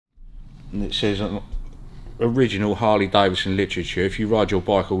and it says original Harley Davidson literature, if you ride your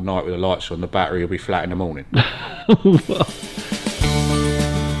bike all night with the lights on, the battery will be flat in the morning.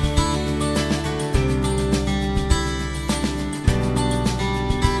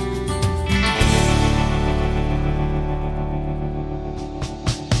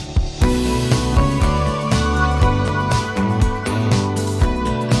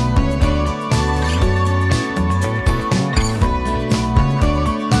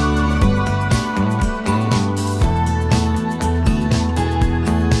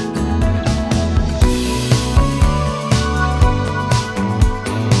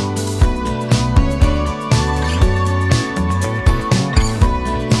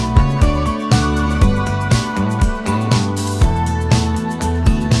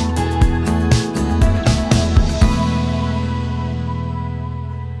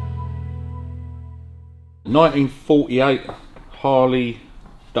 1948 Harley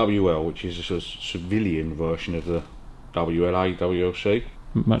WL, which is a civilian version of the WLA, WLC.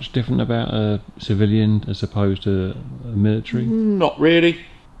 Much different about a civilian as opposed to a military? Not really.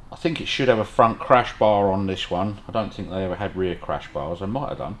 I think it should have a front crash bar on this one. I don't think they ever had rear crash bars. They might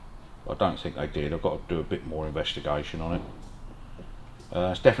have done, but I don't think they did. I've got to do a bit more investigation on it.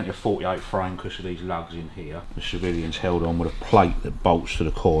 It's definitely a 48 frame because of these lugs in here. The civilian's held on with a plate that bolts to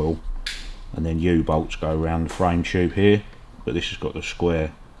the coil, and then U-bolts go around the frame tube here, but this has got the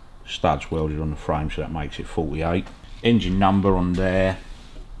square studs welded on the frame, so that makes it 48. Engine number on there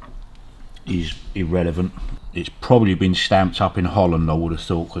is irrelevant. It's probably been stamped up in Holland, I would have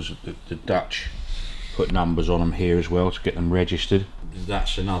thought, because the Dutch put numbers on them here as well to get them registered.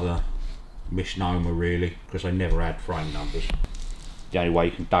 That's another misnomer really, because they never had frame numbers. The only way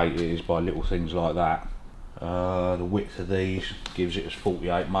you can date it is by little things like that. The width of these gives it as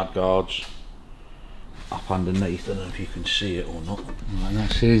 48 mudguards. Up underneath, I don't know if you can see it or not. Right,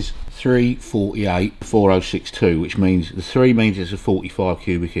 that says 348 4062, which means the 3 means it's a 45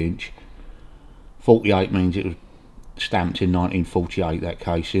 cubic inch. 48 means it was stamped in 1948, that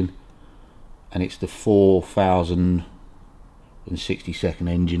casing, and it's the 4062nd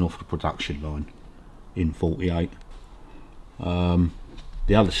engine off the production line in 48. The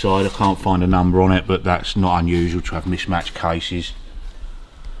other side I can't find a number on it, but that's not unusual to have mismatched cases.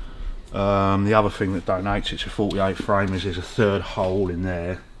 The other thing that donates it's a 48 frame is there's a third hole in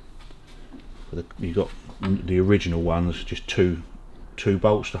there. You've got the original ones, just two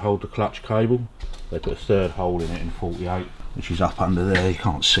bolts to hold the clutch cable. They put a third hole in it in 48, which is up under there. You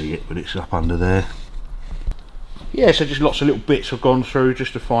can't see it, but it's up under there. Yeah, so just lots of little bits I've gone through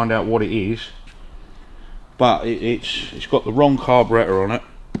just to find out what it is. But it's got the wrong carburettor on it.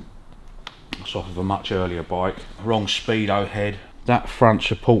 It's off of a much earlier bike. Wrong speedo head. That front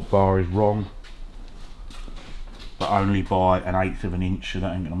support bar is wrong, but only by 1/8 of an inch, so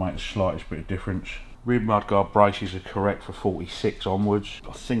that ain't going to make the slightest bit of difference. Rear mudguard braces are correct for 46 onwards.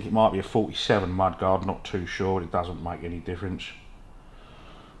 I think it might be a 47 mudguard, not too sure. It doesn't make any difference.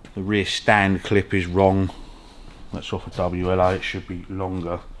 The rear stand clip is wrong. That's off a WLA. It should be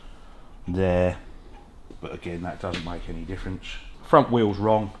longer there, but again, that doesn't make any difference. Front wheel's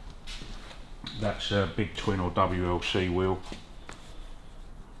wrong. That's a big twin or WLC wheel,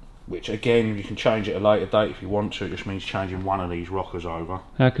 which again you can change at a later date if you want to. It just means changing one of these rockers over.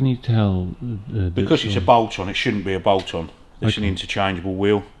 How can you tell? Because it's a bolt on, it shouldn't be a bolt on. It's an interchangeable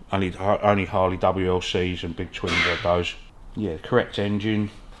wheel. Only Harley WLCs and big twins have those. Yeah, correct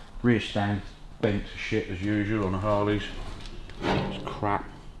engine. Rear stand bent to shit as usual on the Harleys. It's crap.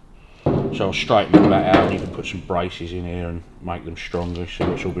 So I'll straighten all that out, and you can put some braces in here and make them stronger,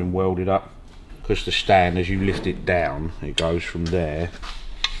 so it's all been welded up. Because the stand, as you lift it down, it goes from there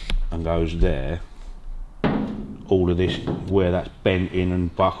and goes there. All of this, where that's bent in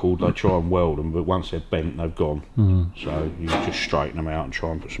and buckled, they try and weld them, but once they're bent, they've gone. So you just straighten them out and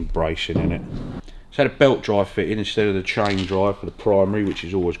try and put some bracing in it. It's had a belt drive fitted instead of the chain drive for the primary, which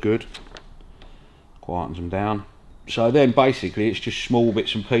is always good. Quietens them down. So then basically it's just small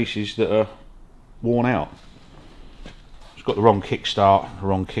bits and pieces that are worn out. It's got the wrong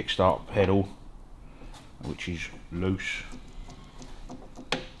kickstart pedal, which is loose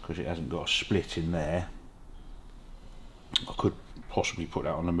because it hasn't got a split in there. I could possibly put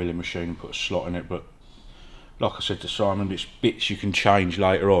that on the milling machine and put a slot in it, but like I said to Simon, it's bits you can change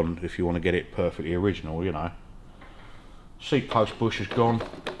later on if you want to get it perfectly original, you know. Seat post bush is gone.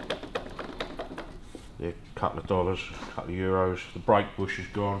 They're a couple of dollars, a couple of euros. The brake bush is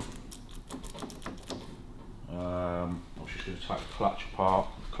gone. I was just going to take the clutch apart.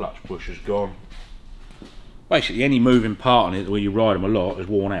 The clutch bush is gone. Basically any moving part on it where you ride them a lot is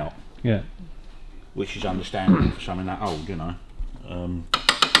worn out. Yeah. Which is understandable for something that old, you know.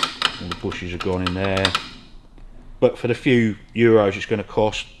 All the bushes have gone in there. But for the few euros it's going to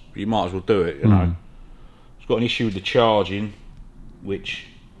cost, you might as well do it, you know. It's got an issue with the charging, which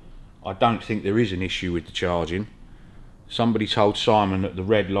I don't think there is an issue with the charging. Somebody told Simon that the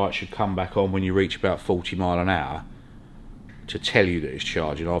red light should come back on when you reach about 40 mile an hour to tell you that it's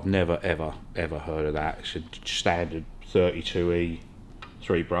charging. I've never ever heard of that. It's a standard 32E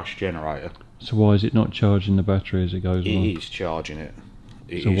 3-brush generator. So why is it not charging the battery as it goes along? It is charging it.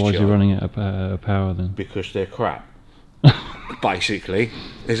 So why is it running out of power then? Because they're crap. Basically,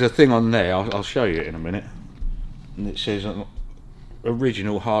 there's a thing on there, I'll show you it in a minute, and it says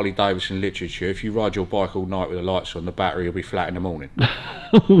original Harley Davidson literature, if you ride your bike all night with the lights on, the battery will be flat in the morning.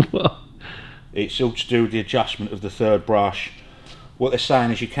 It's all to do with the adjustment of the 3rd brush. What they're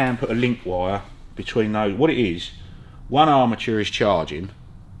saying is you can put a link wire between those. What it is, one armature is charging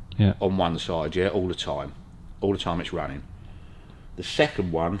on one side, all the time it's running. The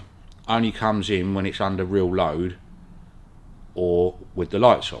second one only comes in when it's under real load or with the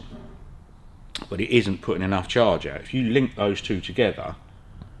lights on, but it isn't putting enough charge out. If you link those two together,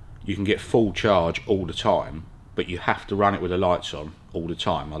 you can get full charge all the time, but you have to run it with the lights on all the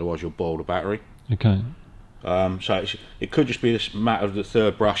time, otherwise you'll boil the battery. Okay. So it could just be this matter of the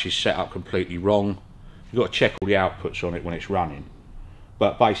 3rd brush is set up completely wrong. You've got to check all the outputs on it when it's running,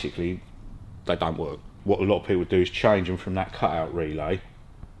 but basically they don't work. What a lot of people do is change them from that cutout relay.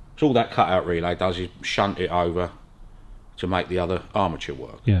 So all that cutout relay does is shunt it over to make the other armature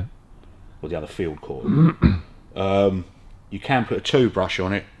work, or the other field coil. You can put a 2-brush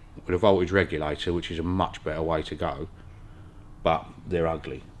on it with a voltage regulator, which is a much better way to go, but they're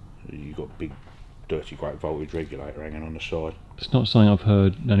ugly. You've got a big dirty great voltage regulator hanging on the side. It's not something I've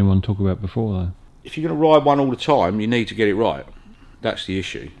heard anyone talk about before though. If you're going to ride one all the time, you need to get it right. That's the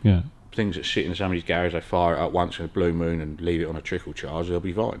issue. Yeah. Things that sit in somebody's garage, they fire it up once in a blue moon and leave it on a trickle charge, they'll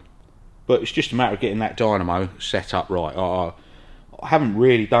be fine. But it's just a matter of getting that dynamo set up right. I haven't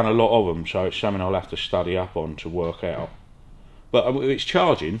really done a lot of them, so it's something I'll have to study up on to work out. But if it's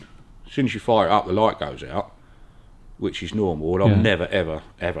charging, as soon as you fire it up, the light goes out, which is normal. And I've never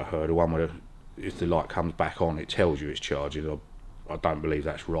ever heard of one where if the light comes back on, it tells you it's charging. I don't believe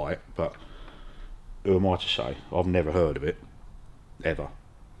that's right, but who am I to say? I've never heard of it, ever.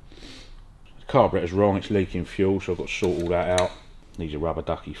 The carburetor's wrong, it's leaking fuel, so I've got to sort all that out. Needs a rubber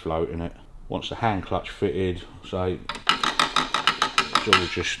ducky float in it. Once the hand clutch fitted, so it's all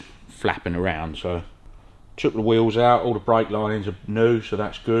just flapping around. So took the wheels out, all the brake linings are new, so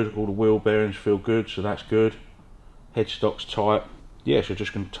that's good. All the wheel bearings feel good, so that's good. Headstock's tight. Yeah, so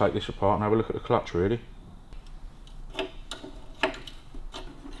just going to take this apart and have a look at the clutch really.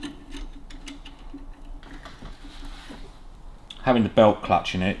 Having the belt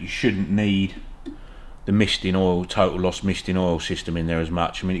clutch in it, you shouldn't need the misting oil, total loss misting oil system in there as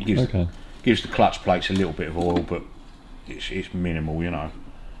much. I mean, it gives the clutch plates a little bit of oil, but it's minimal, you know.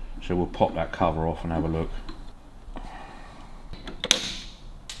 So we'll pop that cover off and have a look.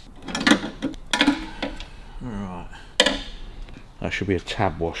 Right, there should be a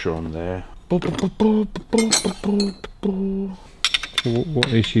tab washer on there. So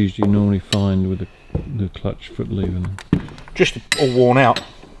what issues do you normally find with the clutch foot lever? Just all worn out.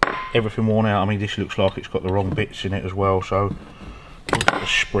 Everything worn out. I mean, this looks like it's got the wrong bits in it as well, so we'll get the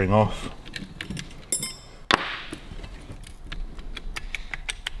spring off.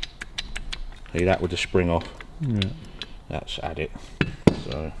 See that with the spring off? Yeah. That's at it.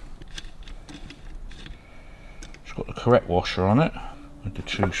 So it's got the correct washer on it with the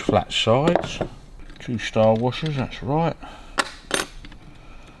 2 flat sides. 2 star washers, that's right.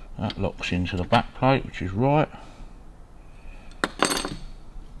 That locks into the back plate, which is right.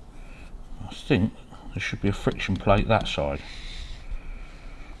 I think there should be a friction plate that side.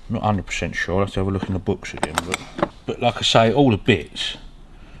 I'm not 100% sure, I'll have to have a look in the books again, but like I say, all the bits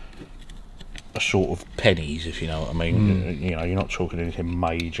are sort of pennies, if you know what I mean. You know, you're not talking anything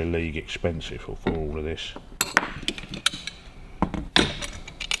major league expensive for all of this.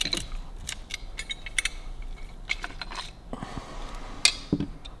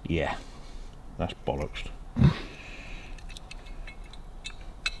 Yeah, that's bollocks.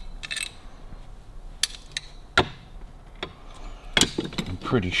 I'm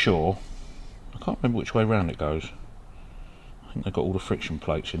pretty sure, I can't remember which way round it goes. I think they've got all the friction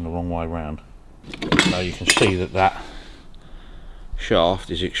plates in the wrong way round. So you can see that that shaft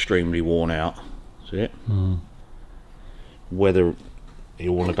is extremely worn out. See it? Whether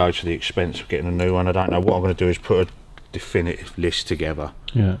you want to go to the expense of getting a new one, I don't know. What I'm going to do is put a definitive list together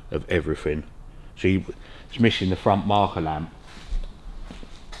of everything. So it's missing the front marker lamp,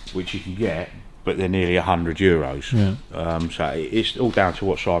 which you can get, but they're nearly €100. Yeah. So it's all down to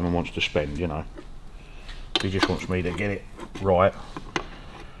what Simon wants to spend, you know. He just wants me to get it right,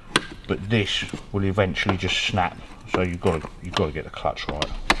 but this will eventually just snap. So you've got to get the clutch right.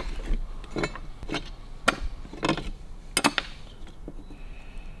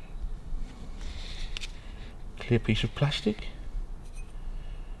 Clear piece of plastic,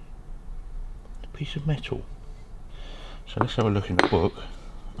 a piece of metal. So let's have a look in the book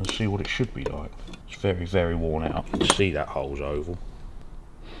and see what it should be like. It's very, very worn out. You can see that hole's oval.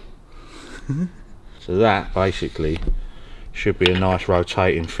 So that basically should be a nice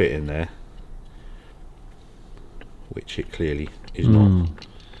rotating fit in there, which it clearly is not.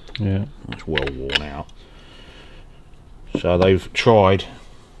 Yeah, it's well worn out. So they've tried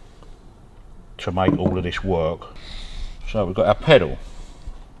to make all of this work. So we've got our pedal,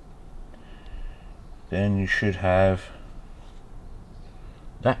 then you should have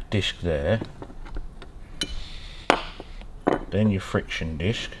that disc there, then your friction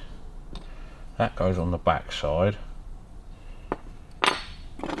disc that goes on the back side.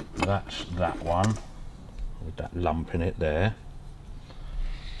 That's that one with that lump in it there.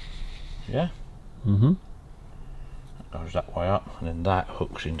 Yeah. That goes that way up, and then that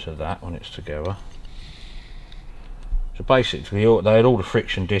hooks into that when it's together. So basically they had all the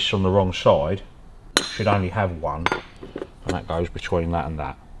friction discs on the wrong side. Should only have one, and that goes between that and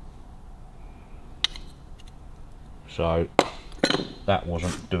that. So that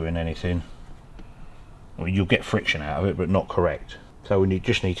wasn't doing anything. I mean, you'll get friction out of it, but not correct. So we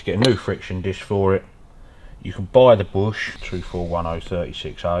just need to get a new friction disc for it. You can buy the bush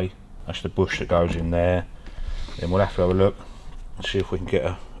 241036A. That's the bush that goes in there. Then we'll have to have a look and see if we can get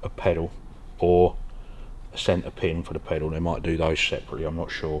a pedal or a centre pin for the pedal. They might do those separately, I'm not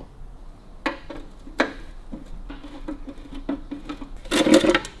sure.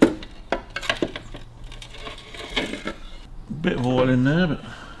 Bit of oil in there, but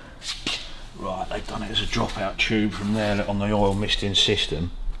right, they've done it as a dropout tube from there on the oil misting system,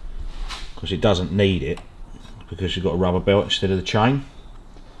 because it doesn't need it, because you've got a rubber belt instead of the chain.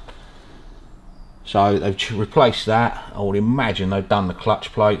 So they've replaced that. I would imagine they've done the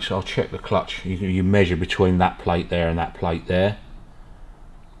clutch plates. I'll check the clutch. You measure between that plate there and that plate there,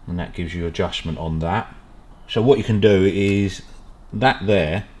 and that gives you adjustment on that. So what you can do is that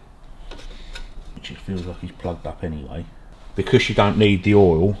there, which it feels like he's plugged up anyway, because you don't need the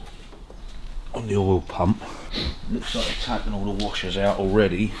oil on the oil pump. Looks like they've taken all the washers out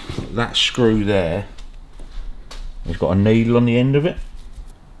already. That screw there, it's got a needle on the end of it.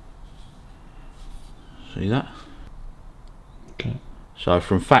 See that? Okay. So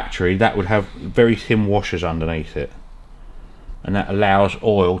from factory that would have very thin washers underneath it, and that allows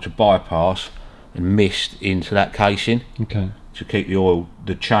oil to bypass and mist into that casing. Okay. To keep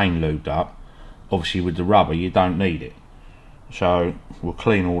the chain lubed up. Obviously with the rubber you don't need it. So we'll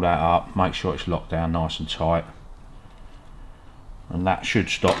clean all that up, make sure it's locked down nice and tight, and that should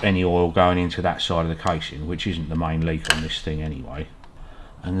stop any oil going into that side of the casing, which isn't the main leak on this thing anyway.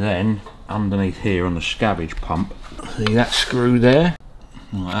 And then underneath here on the scabbage pump, see that screw there?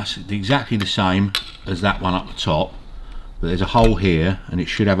 Well, that's exactly the same as that one up the top, but there's a hole here, and it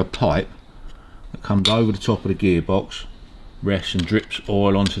should have a pipe that comes over the top of the gearbox, rests and drips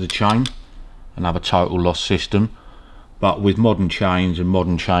oil onto the chain. Another total loss system. But with modern chains and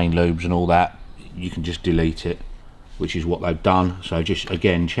modern chain lubes and all that, you can just delete it, which is what they've done. So just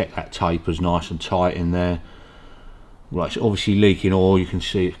again check that taper's nice and tight in there. Right, it's obviously leaking oil. You can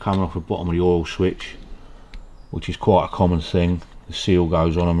see it's coming off the bottom of the oil switch, which is quite a common thing. The seal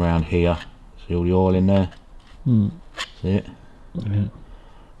goes on around here. See all the oil in there? See it? Yeah.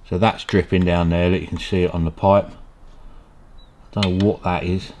 So that's dripping down there. That you can see it on the pipe. Don't know what that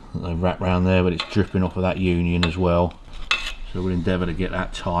is that they've wrapped around there, but it's dripping off of that union as well. So we'll endeavour to get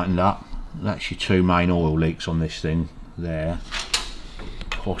that tightened up. That's your two main oil leaks on this thing there.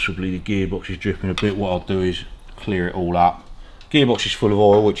 Possibly the gearbox is dripping a bit. What I'll do is clear it all up. Gearbox is full of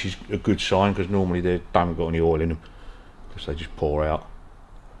oil, which is a good sign, because normally they don't got any oil in them, because they just pour out.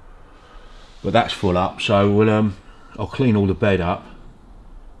 But that's full up, so we'll I'll clean all the bed up,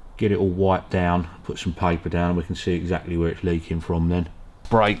 get it all wiped down, put some paper down, and we can see exactly where it's leaking from then.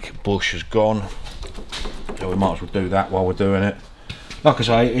 Brake bush has gone, so we might as well do that while we're doing it. Like I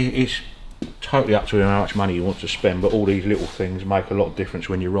say, it's totally up to him how much money he wants to spend, but all these little things make a lot of difference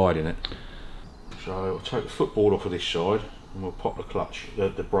when you're riding it. So I'll take the footboard off of this side, and we'll pop the clutch, the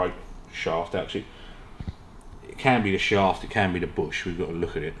brake shaft out. It can be the shaft, it can be the bush, we've got to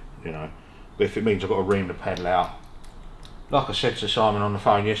look at it, you know. But if it means I've got to ream the pedal out, like I said to Simon on the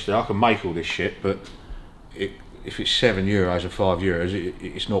phone yesterday, I can make all this shit, but if it's €7 or €5,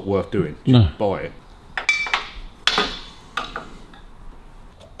 it's not worth doing. Just No. buy it.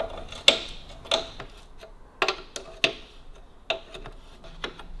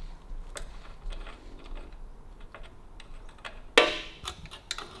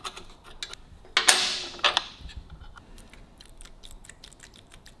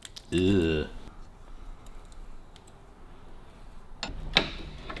 Ugh.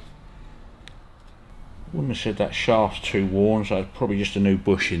 Wouldn't have said that shaft's too worn, so it's probably just a new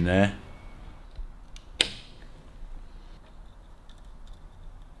bush in there.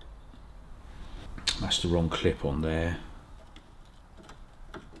 That's the wrong clip on there.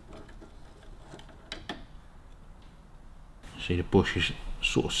 See, the bush is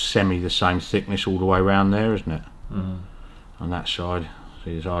sort of semi the same thickness all the way around there, isn't it? On that side,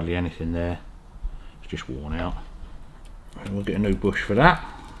 see there's hardly anything there. It's just worn out. And we'll get a new bush for that,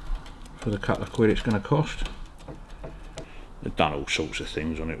 for the couple of quid it's going to cost. They've done all sorts of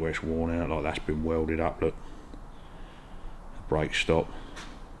things on it where it's worn out, like that's been welded up, look. The brake stop.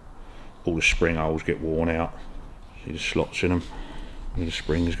 All the spring holes get worn out. See the slots in them, where the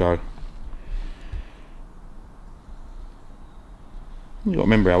springs go. You've got to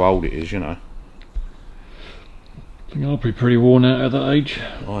remember how old it is, you know. I think I'll be pretty worn out at that age.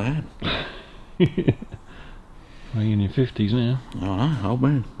 I am. Well, you're in your 50s now. I know, old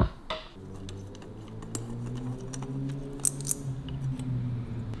man.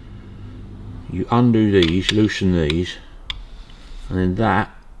 You undo these, loosen these, and then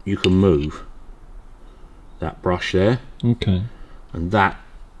that you can move. That brush there. Okay. And that,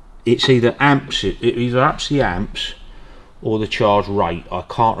 it's either amps it either ups the amps or the charge rate. I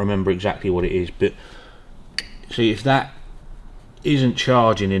can't remember exactly what it is, but see, if that isn't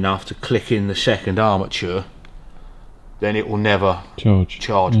charging enough to click in the second armature, then it will never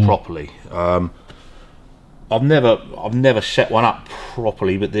charge properly. I've never set one up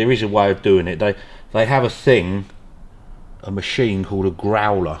properly, but there is a way of doing it. They have a machine called a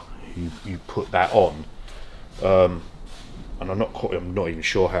growler. You put that on, and I'm not even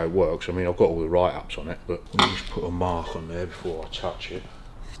sure how it works. I mean, I've got all the write-ups on it, but let me just put a mark on there before I touch it.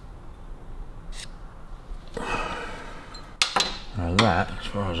 Now that, as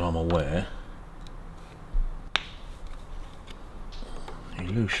far as I'm aware, you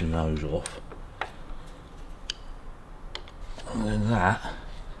loosen those off, and then that,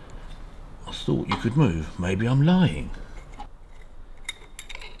 I thought you could move. Maybe I'm lying.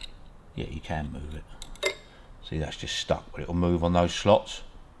 Yeah, you can move it. See, that's just stuck, but it'll move on those slots.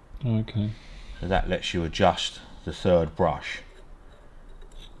 Okay. So that lets you adjust the third brush.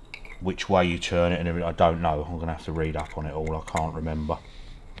 Which way you turn it and everything, I don't know. I'm going to have to read up on it all, I can't remember.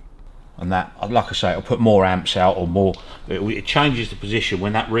 And that, like I say, it'll put more amps out or more. It changes the position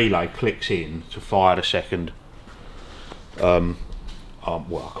when that relay clicks in to fire the second. Well,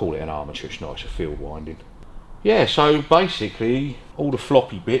 I call it an armature, it's not, it's a field winding. Yeah, so basically, all the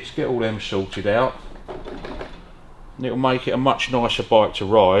floppy bits, get all them sorted out. And it'll make it a much nicer bike to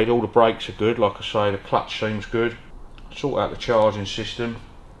ride. All the brakes are good, like I say, the clutch seems good. Sort out the charging system.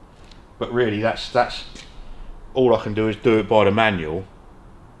 But really, that's all I can do is do it by the manual,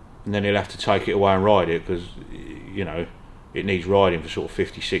 and then he'll have to take it away and ride it, because, you know, it needs riding for sort of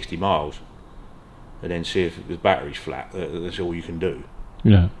 50-60 miles, and then see if the battery's flat. That's all you can do.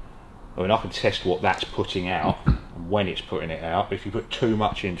 Yeah. I mean, I can test what that's putting out and when it's putting it out. But if you put too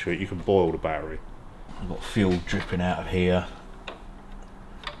much into it, you can boil the battery. I've got fuel dripping out of here,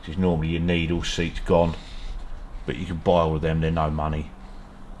 which is normally your needle seat's gone, but you can buy all of them, they're no money.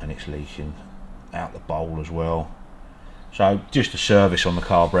 And it's leaking out the bowl as well. So just a service on the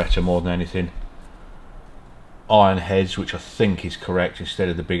carburettor more than anything. Iron heads, which I think is correct, instead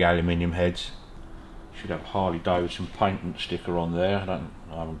of the big aluminium heads. Should have Harley Davidson patent sticker on there.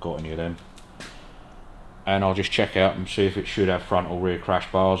 I haven't got any of them. And I'll just check out and see if it should have front or rear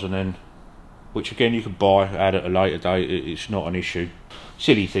crash bars, and then, which again you can buy, add at a later date. It's not an issue.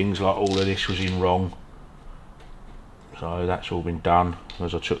 Silly things like all of this was in wrong. So that's all been done.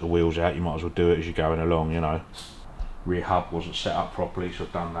 As I took the wheels out, you might as well do it as you're going along, you know. Rear hub wasn't set up properly, so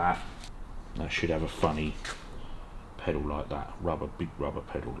I've done that. That should have a funny pedal like that, big rubber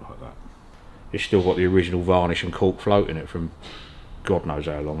pedal like that. It's still got the original varnish and cork float in it from God knows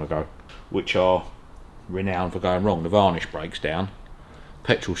how long ago, which are renowned for going wrong. The varnish breaks down,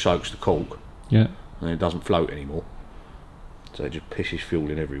 petrol soaks the cork, yeah, and it doesn't float anymore. So it just pisses fuel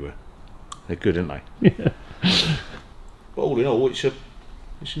in everywhere. They're good, aren't they? Yeah. But all in all, it's a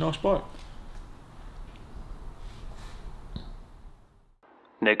nice bike.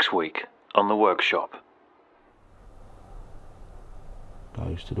 Next week on the workshop.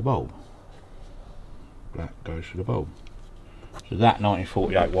 Goes to the bowl. black goes for the bulb. So that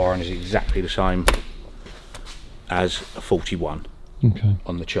 1948 wiring is exactly the same as a 41 Okay.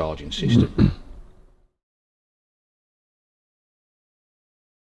 on the charging system.